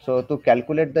So is to this?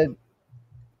 calculate the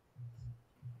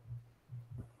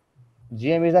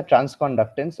GM is the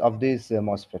transconductance of this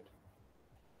MOSFET.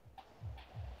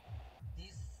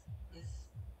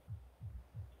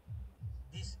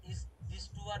 This is these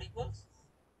two are equals.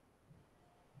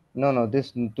 No,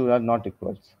 this two are not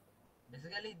equals.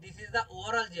 Basically, this is the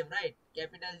overall gem, right?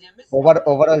 Capital gem is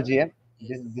Overall GM.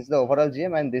 yes, This is the overall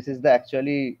GM, and this is the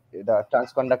actually the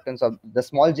transconductance of the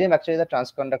small GM. Actually, the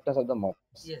transconductance of the MOS.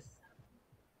 yes.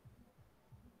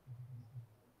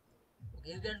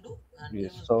 Okay, you can do and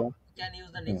Yes. use So, you can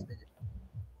use the hmm, next digit.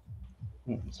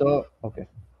 so okay.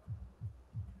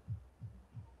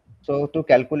 So to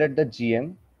calculate the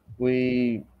GM,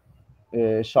 we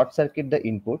short circuit the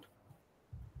input,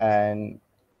 and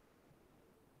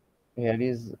here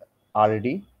is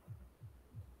RD,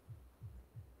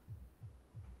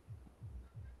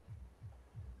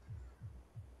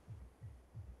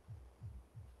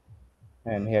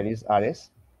 and here is RS,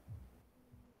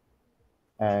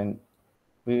 and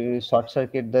we short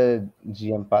circuit the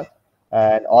GM path,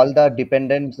 and all the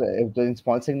dependents in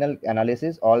small signal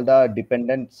analysis, all the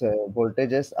dependents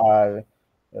voltages are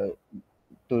uh,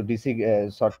 to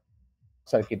DC short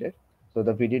circuited. So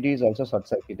the VDD is also short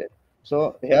circuited.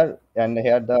 So here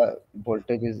the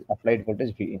voltage is applied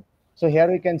voltage Vin. So here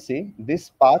we can see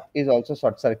this path is also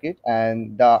short circuit,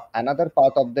 and the another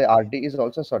path of the RD is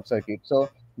also short circuit. So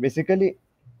basically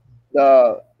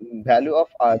the value of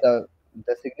the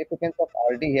significance of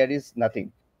RD here is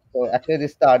nothing. So actually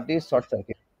this the RD is short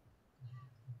circuit.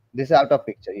 This is out of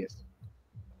picture, yes.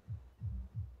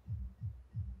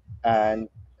 And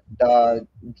the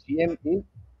GM is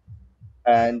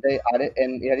and the RS,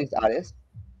 and here is RS,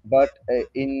 but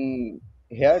in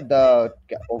here the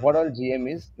overall GM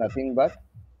is nothing but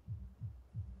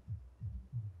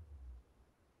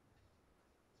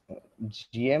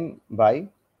GM by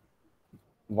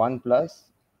 1 plus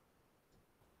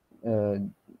uh,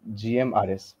 GM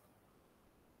RS.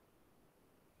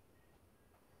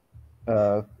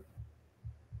 Uh,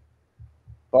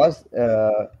 Cause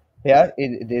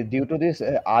due to this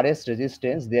RS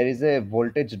resistance, there is a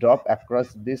voltage drop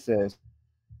across this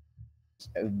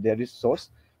there is source.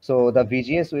 So the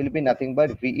VGS will be nothing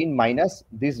but V in minus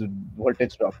this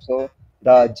voltage drop. So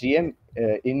the GM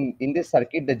in this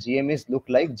circuit, the GM is look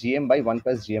like GM by 1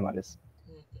 plus GM RS.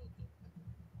 Okay, okay.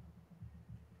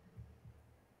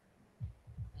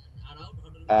 And around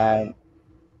what will be around?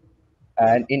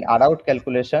 And in R out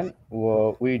calculation,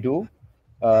 we do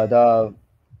the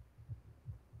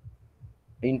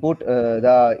input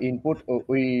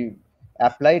we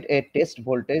applied a test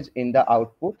voltage in the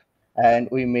output, and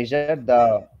we measured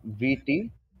the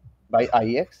VT by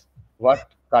Ix,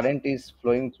 what current is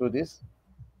flowing through this,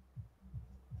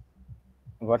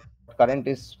 what current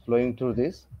is flowing through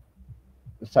this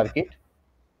circuit.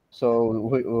 So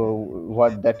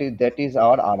that is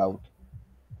our R out.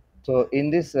 So in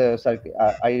this circuit,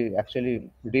 I actually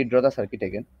redraw the circuit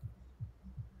again.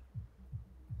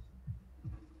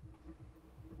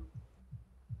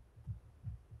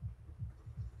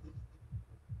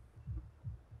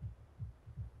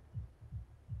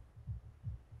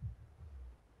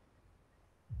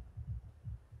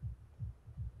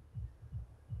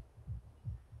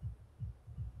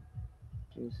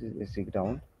 This is AC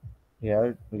ground.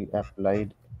 Here we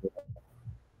applied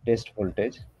test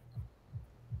voltage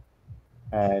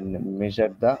and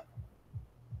measured the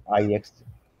IX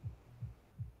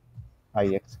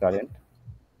IX current.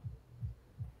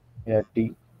 Here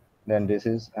T. Then this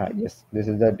is yes, this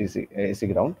is the DC AC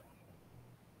ground.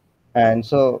 And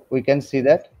so we can see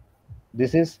that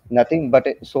this is nothing but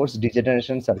a source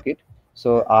degeneration circuit.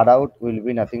 So R out will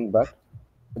be nothing but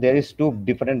there is two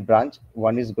different branch.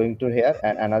 One is going through here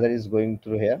and another is going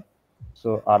through here.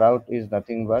 So R out is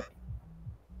nothing but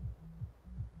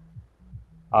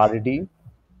RD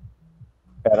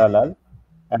parallel,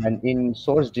 and in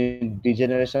source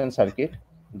degeneration circuit,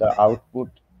 the output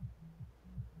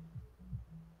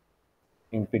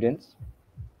impedance,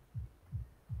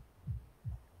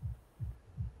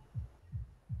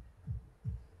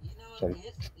 sorry,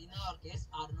 In our case,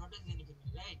 R not is infinity,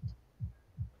 right?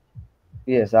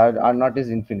 yes, R naught is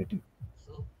infinity.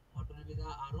 So what will be the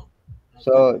arrow? Like that?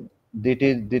 So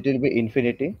that will be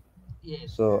infinity.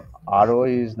 Yes. So RO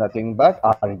is nothing but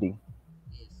RD.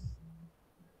 Yes.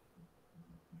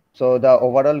 So the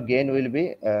overall gain will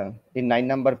be in 9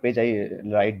 number page. I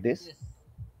write this. Yes.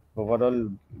 Overall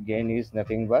gain is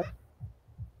nothing but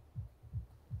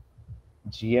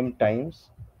GM times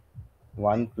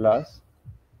 1 plus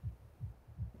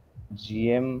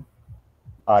GM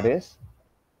RS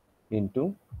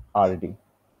into RD,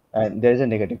 and there is a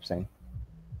negative sign.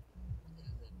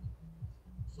 Exactly.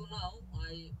 So now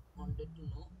I wanted to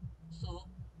know. So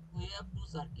we have two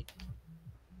circuit,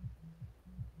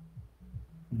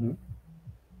 Mhm.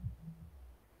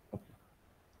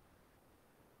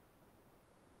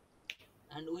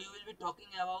 and we will be talking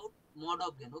about mode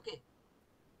of gain. Okay,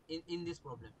 in this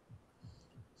problem.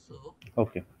 So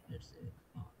Okay. let's say.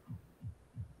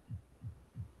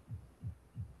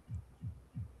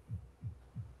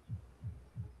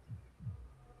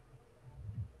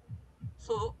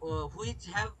 So uh,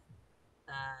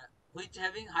 which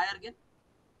having higher gain?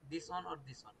 This one or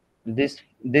this one?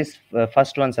 This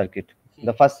first one circuit,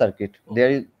 the Fig. first circuit. There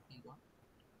Okay. is Fig one.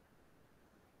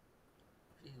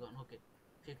 Fig one. Okay.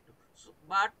 Fig two. So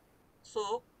but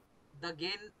so the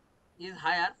gain is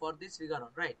higher for this figure one,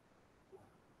 right?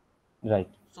 right.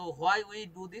 So why we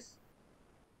do this?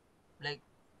 Like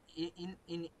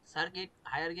in circuit,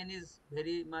 higher gain is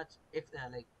very much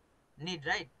like need,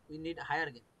 right? We need higher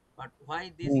gain. But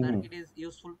why this Hmm. circuit is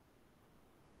useful?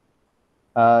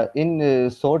 In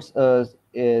source,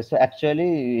 so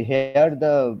actually here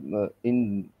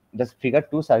in the figure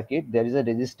 2 circuit there is a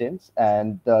resistance,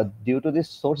 and due to this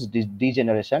source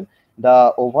degeneration,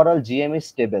 the overall GM is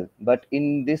stable. But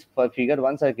in this figure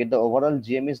 1 circuit, the overall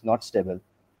GM is not stable.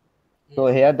 So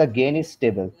Yes. here the gain is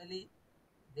stable. Actually,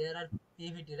 there are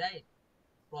PVT, right?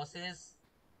 Process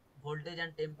voltage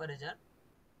and temperature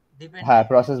dependent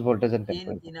Process voltage and in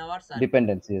temperature our circuit.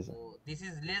 dependency is So this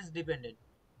is less dependent.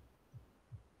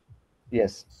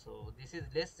 yes. So this is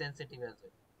less sensitive as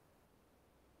well.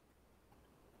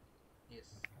 Yes,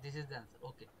 this is the answer.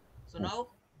 Okay. So now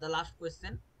the last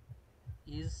question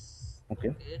is Okay.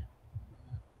 okay.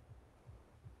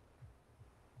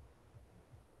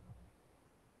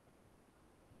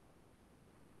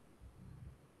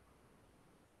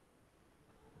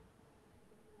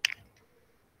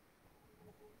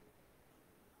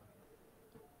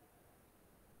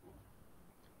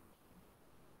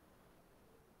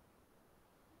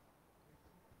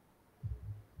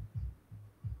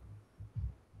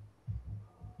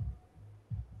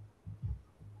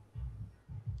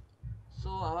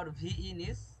 So our V in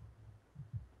is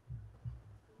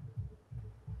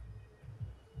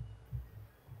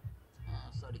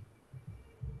sorry.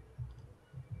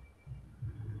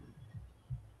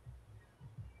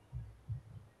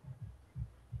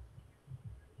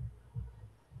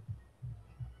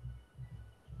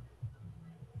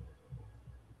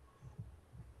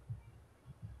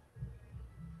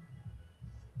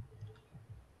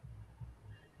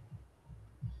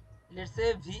 Let's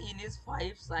say V in is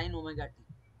 5 sine omega t,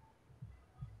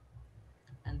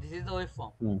 and this is the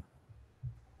waveform. Hmm.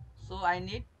 So I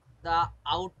need the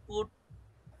output,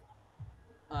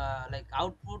 like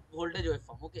output voltage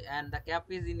waveform. Okay, and the cap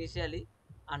is initially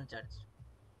uncharged.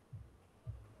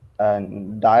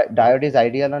 And diode is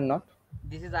ideal or not?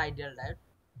 This is ideal diode.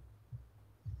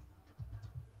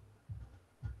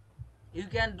 You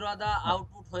can draw the Uh,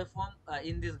 output waveform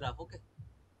in this graph. Okay.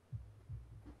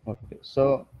 Okay,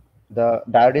 so the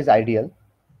diode is ideal.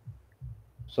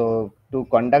 So to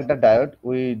conduct the diode,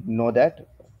 we know that.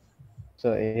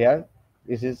 So here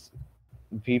this is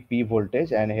VP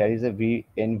voltage and here is a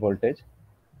VN voltage.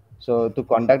 So to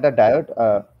conduct the diode,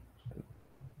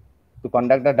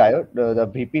 the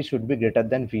VP should be greater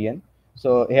than VN.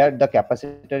 So here the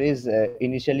capacitor is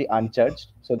initially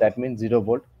uncharged, so that means 0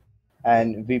 volt,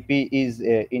 and VP is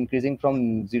increasing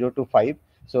from 0 to 5.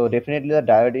 So definitely the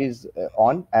diode is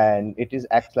on and it is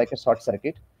acts like a short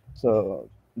circuit. So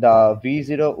the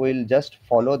V0 will just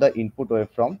follow the input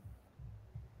waveform,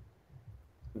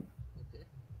 Okay.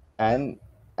 and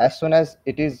as soon as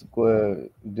it is the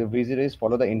V0 is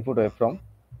follow the input waveform.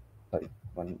 Sorry,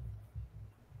 one.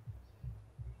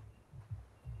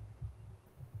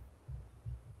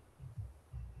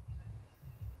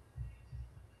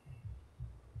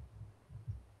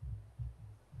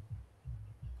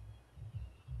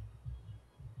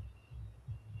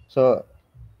 So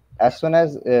as soon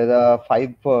as the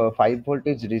 5 volt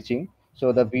is reaching,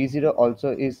 so the V0 also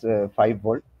is 5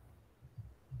 volt.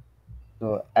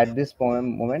 So at this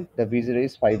moment the V0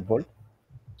 is 5 volt.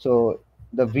 So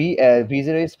the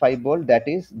V0 is 5 volt. That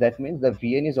means the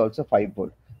Vn is also 5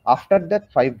 volt. After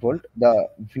that 5 volt, the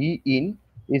V in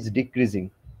is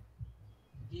decreasing.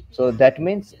 VP So is that decreasing.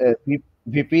 means Yeah.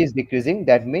 Vp is decreasing.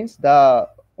 That means the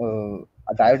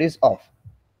diode is off.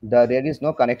 There is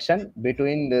no connection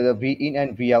between the V in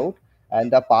and V out,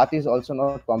 and the path is also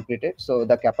not completed. So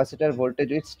the capacitor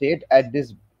voltage is stayed at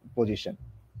this position.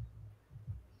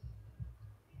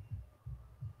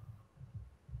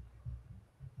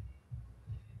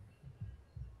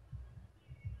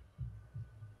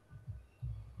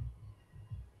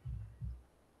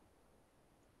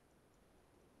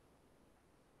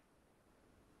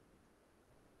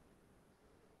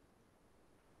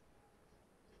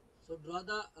 So draw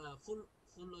the full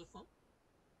waveform.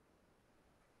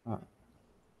 Uh,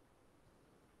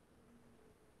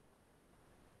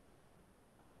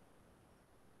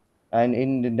 And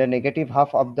in the negative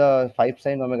half of the 5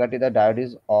 sine omega t, the diode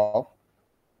is off.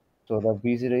 So the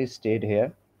V0 is stayed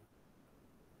here,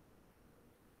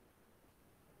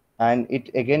 and it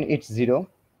again it's 0.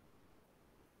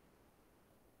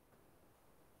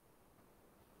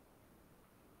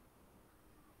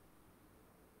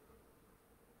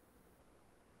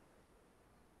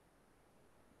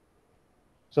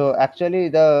 So actually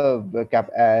the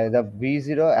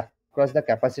V0 across the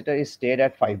capacitor is stayed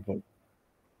at 5 volt,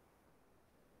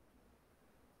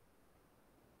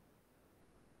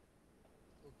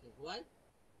 Okay. Why?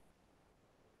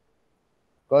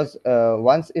 because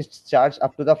once it's charged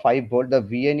up to the 5 volt, the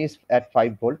Vn is at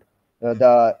 5 volt.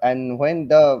 The and when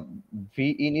the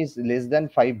Vin is less than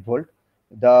 5 volt,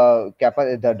 the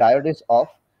diode is off,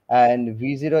 and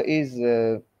V0 is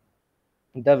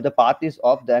the path is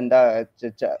off. Then the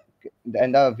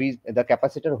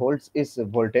capacitor holds its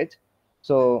voltage.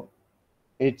 So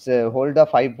it's hold the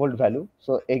 5 volt value.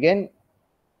 So again,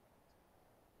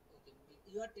 Okay.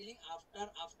 You are telling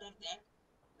after that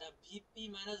the VP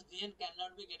minus VN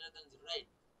cannot be greater than zero, right?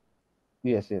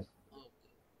 yes, yes,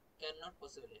 Okay. Cannot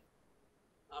possibly.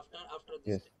 After this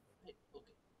yes. step, right?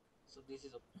 Okay. So this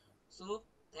is okay. So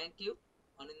thank you,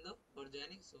 Anindya, for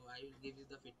joining. So I will give you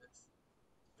the feedbacks.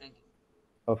 Thank you.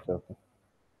 Okay, okay.